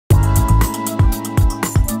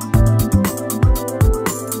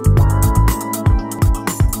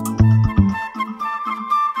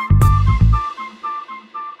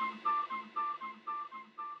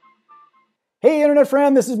Hey internet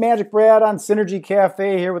friend, this is MagicBrad on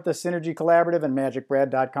SynergyCafe here with the Synergy Collaborative and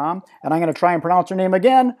MagicBrad.com. And I'm going to try and pronounce her name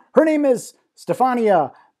again. Her name is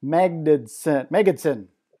Stefania Magidson. Very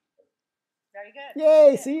good.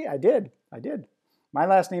 Yay, see, I did. My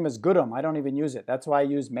last name is Goodham. I don't even use it. That's why I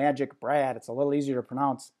use MagicBrad. It's a little easier to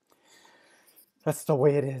pronounce. That's the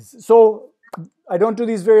way it is. So I don't do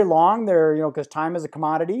these very long. They're, because time is a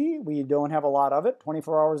commodity. We don't have a lot of it,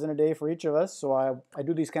 24 hours in a day for each of us. So I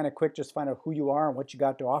do these kind of quick, just find out who you are and what you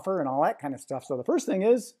got to offer and all that kind of stuff. So the first thing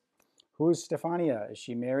is, who is Stefania? Is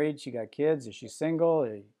she married? She got kids? Is she single?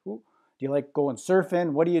 Do you like going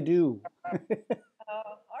surfing? What do you do?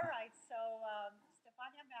 All right. So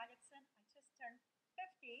Stefania Magidson, I just turned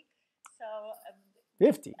 50. So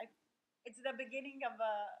 50. It's the beginning of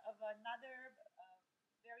another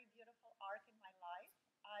very beautiful arc in my life.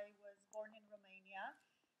 I was born in Romania,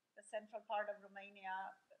 the central part of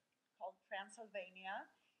Romania called Transylvania.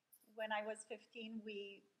 When I was 15,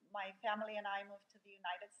 my family and I moved to the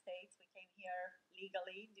United States. We came here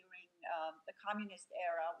legally during the communist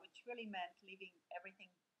era, which really meant leaving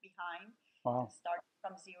everything behind and Wow. starting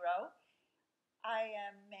from zero. I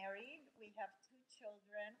am married. We have two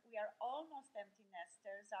children. We are almost empty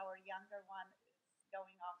nesters. Our younger one is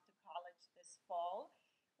going off to college this fall.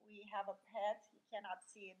 We have a pet. You cannot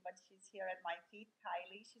see it, but she's here at my feet,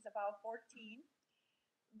 Kylie. She's about 14.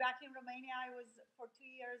 Back in Romania, for 2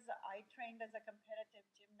 years, I trained as a competitive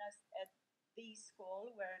gymnast at the school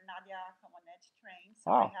where Nadia Comaneci trained. So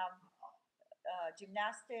I Wow. have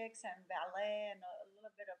gymnastics and ballet and a little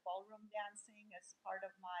bit of ballroom dancing as part of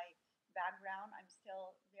my background. I'm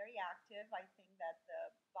still very active. I think that the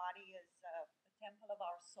body is a temple of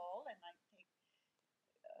our soul, and I take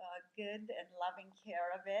good and loving care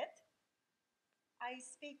of it. I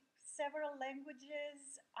speak several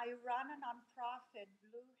languages. I run a nonprofit,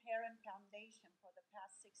 Blue Heron Foundation, for the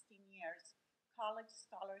past 16 years, college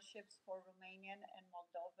scholarships for Romanian and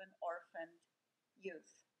Moldovan orphaned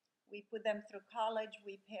youth. We put them through college.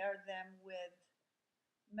 We pair them with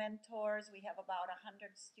mentors. We have about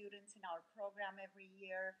 100 students in our program every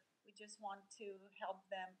year. We just want to help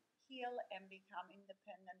them heal and become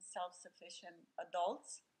independent, self-sufficient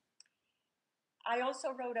adults. I also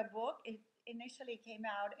wrote a book. It initially came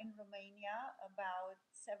out in Romania about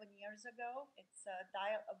 7 years ago. It's a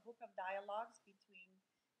book of dialogues between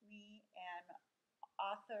me and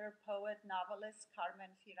author, poet, novelist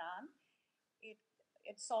Carmen Firan.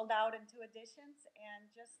 It sold out in 2 editions, and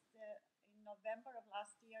just in November of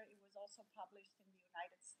last year, it was also published in the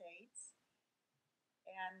United States.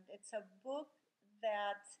 And it's a book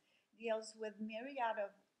that deals with myriad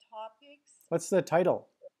of topics. What's the title?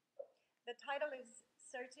 The title is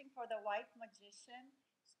Searching for the White Magician,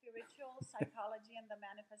 Spiritual Psychology and the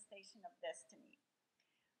Manifestation of Destiny.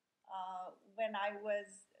 When I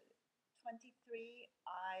was 23,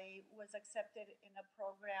 I was accepted in a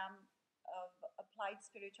program of applied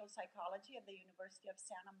spiritual psychology at the University of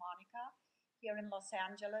Santa Monica here in Los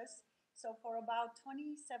Angeles. So for about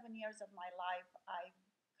 27 years of my life, I've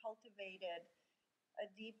cultivated a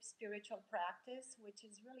deep spiritual practice, which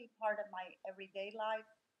is really part of my everyday life,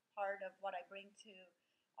 part of what I bring to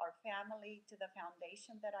our family, to the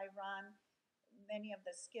foundation that I run. Many of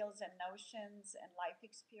the skills and notions and life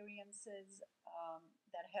experiences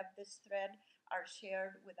that have this thread are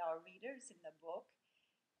shared with our readers in the book.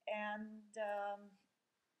 And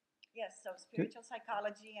yes, so spiritual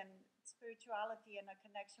psychology and spirituality and a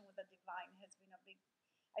connection with the divine has been a big,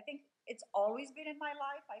 I think it's always been in my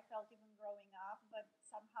life. I felt even growing up, but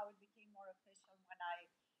somehow it became more official when I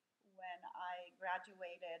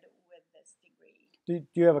graduated with this degree. Do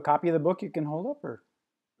you have a copy of the book you can hold up? Or?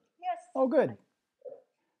 Yes. Oh, good.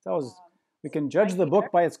 We can judge the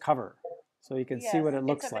book by its cover, so you can see what it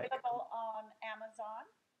looks like. It's available on Amazon.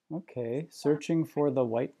 Okay, Searching for the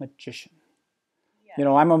White Magician. Yes.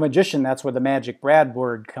 I'm a magician. That's where the MagicBrad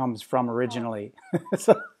word comes from originally.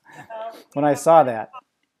 So, when I saw that.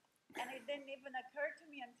 And it didn't even occur to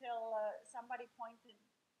me until somebody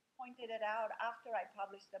pointed it out after I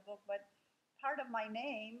published the book. But part of my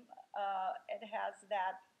name, it has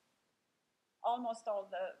that, almost all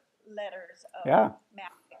the letters of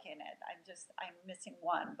magic in it. I'm missing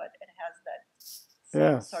one, but it has that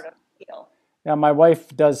same sort of feel. Yeah, my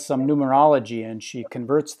wife does some numerology, and she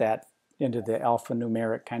converts that into the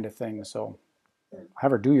alphanumeric kind of thing. So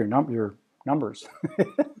have her do your numbers.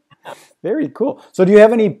 Very cool. So do you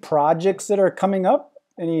have any projects that are coming up?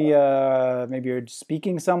 Any, maybe you're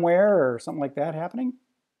speaking somewhere or something like that happening?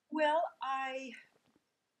 Well, I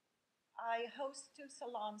host 2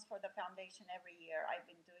 salons for the foundation every year. I've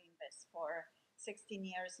been doing this for 16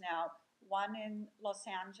 years now. one in Los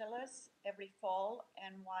Angeles every fall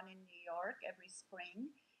and one in New York every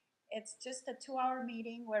spring. It's just a 2-hour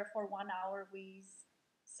meeting where for 1 hour we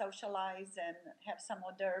socialize and have some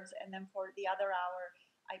hors d'oeuvres, and then for the other hour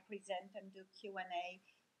I present and do Q&A.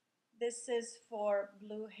 This is for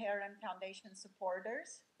Blue Heron Foundation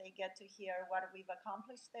supporters. They get to hear what we've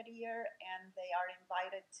accomplished that year, and they are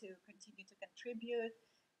invited to continue to contribute,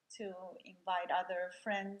 to invite other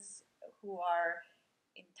friends who are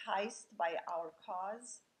enticed by our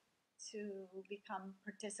cause to become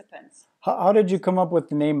participants. How did you come up with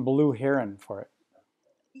the name Blue Heron for it?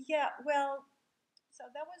 Yeah, well, so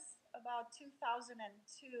that was about 2002,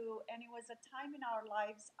 and it was a time in our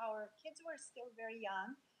lives, our kids were still very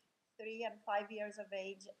young, 3 and 5 years of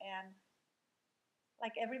age, and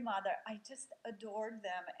like every mother, I just adored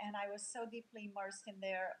them, and I was so deeply immersed in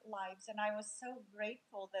their lives, and I was so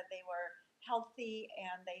grateful that they were healthy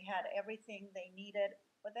and they had everything they needed.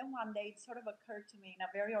 But then one day it sort of occurred to me in a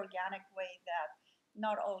very organic way that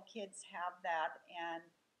not all kids have that, and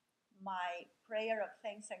my prayer of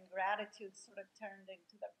thanks and gratitude sort of turned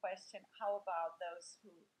into the question, how about those who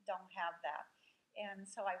don't have that? And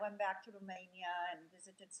so I went back to Romania and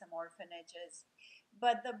visited some orphanages.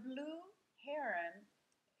 But the blue heron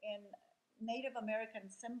in Native American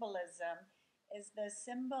symbolism is the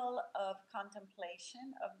symbol of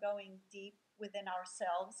contemplation, of going deep within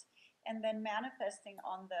ourselves, and then manifesting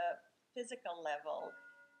on the physical level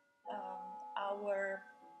our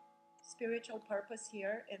spiritual purpose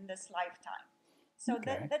here in this lifetime. So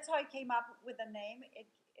Okay. that's how I came up with the name. It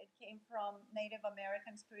came from Native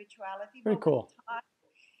American spirituality. Very But cool. with time,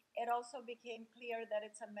 it also became clear that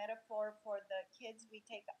it's a metaphor for the kids we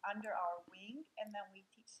take under our wing, and then we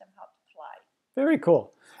teach them how to fly. Very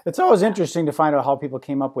cool. It's always interesting to find out how people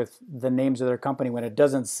came up with the names of their company when it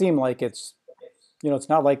doesn't seem like it's, it's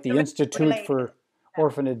not like the Institute for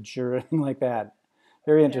Orphanage or anything like that.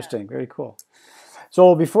 Very interesting. Very cool.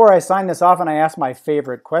 So before I sign this off and I ask my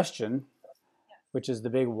favorite question, which is the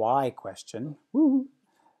big why question,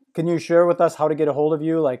 can you share with us how to get a hold of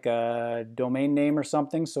you, like a domain name or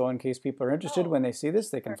something, so in case people are interested when they see this,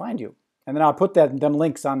 they can find you? And then I'll put them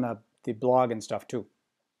links on the blog and stuff too.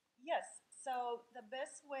 Yes. So the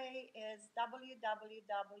best way is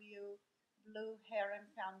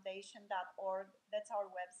www.blueheronfoundation.org. That's our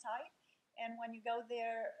website. And when you go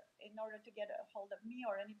there, in order to get a hold of me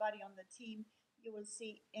or anybody on the team, you will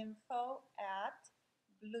see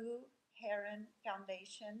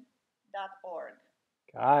info@blueheronfoundation.org.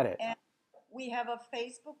 Got it. And we have a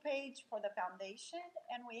Facebook page for the foundation,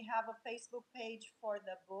 and we have a Facebook page for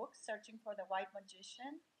the book, Searching for the White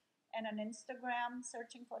Magician, and an Instagram,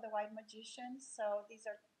 Searching for the White Magician. So these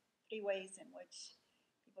are 3 ways in which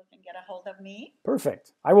people can get a hold of me.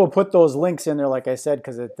 Perfect. I will put those links in there, like I said,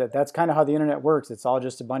 because that's kind of how the internet works. It's all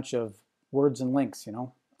just a bunch of words and links,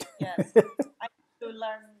 Yes. I do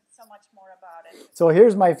learn so much more about it. So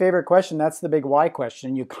here's my favorite question. That's the big why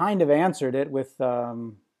question. You kind of answered it with,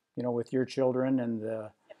 with your children and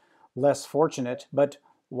the less fortunate. But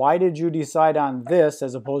why did you decide on this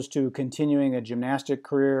as opposed to continuing a gymnastic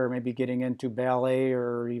career or maybe getting into ballet,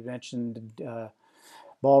 or you mentioned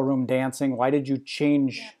ballroom dancing? Why did you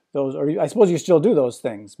change those? Or I suppose you still do those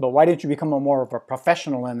things, but why didn't you become more of a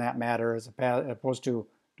professional in that matter as opposed to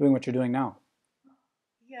doing what you're doing now?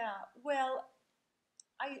 Yeah, well,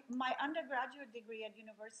 my undergraduate degree at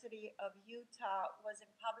University of Utah was in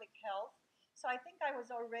public health, so I think I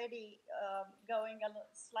was already going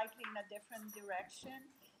slightly in a different direction.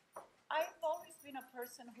 I've always been a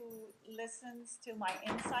person who listens to my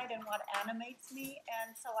inside and what animates me,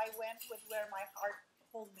 and so I went with where my heart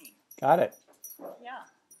pulled me. Got it. Yeah.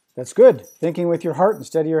 That's good. Thinking with your heart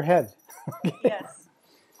instead of your head. Yes.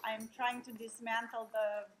 I'm trying to dismantle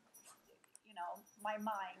my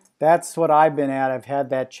mind. That's what I've been at. I've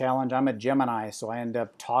had that challenge. I'm a Gemini, so I end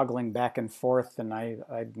up toggling back and forth, and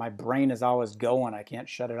my brain is always going. I can't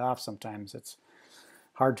shut it off sometimes. It's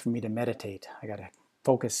hard for me to meditate. I got to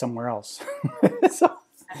focus somewhere else. So,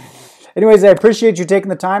 anyways, I appreciate you taking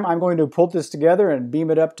the time. I'm going to put this together and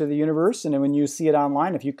beam it up to the universe, and then when you see it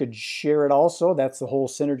online, if you could share it also, that's the whole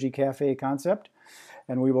SynergyCafe concept,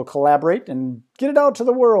 and we will collaborate and get it out to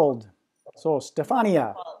the world. So,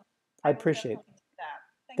 Stefania, I appreciate it.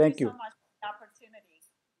 Thank you you so much for the opportunity.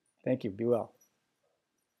 Thank you. Be well.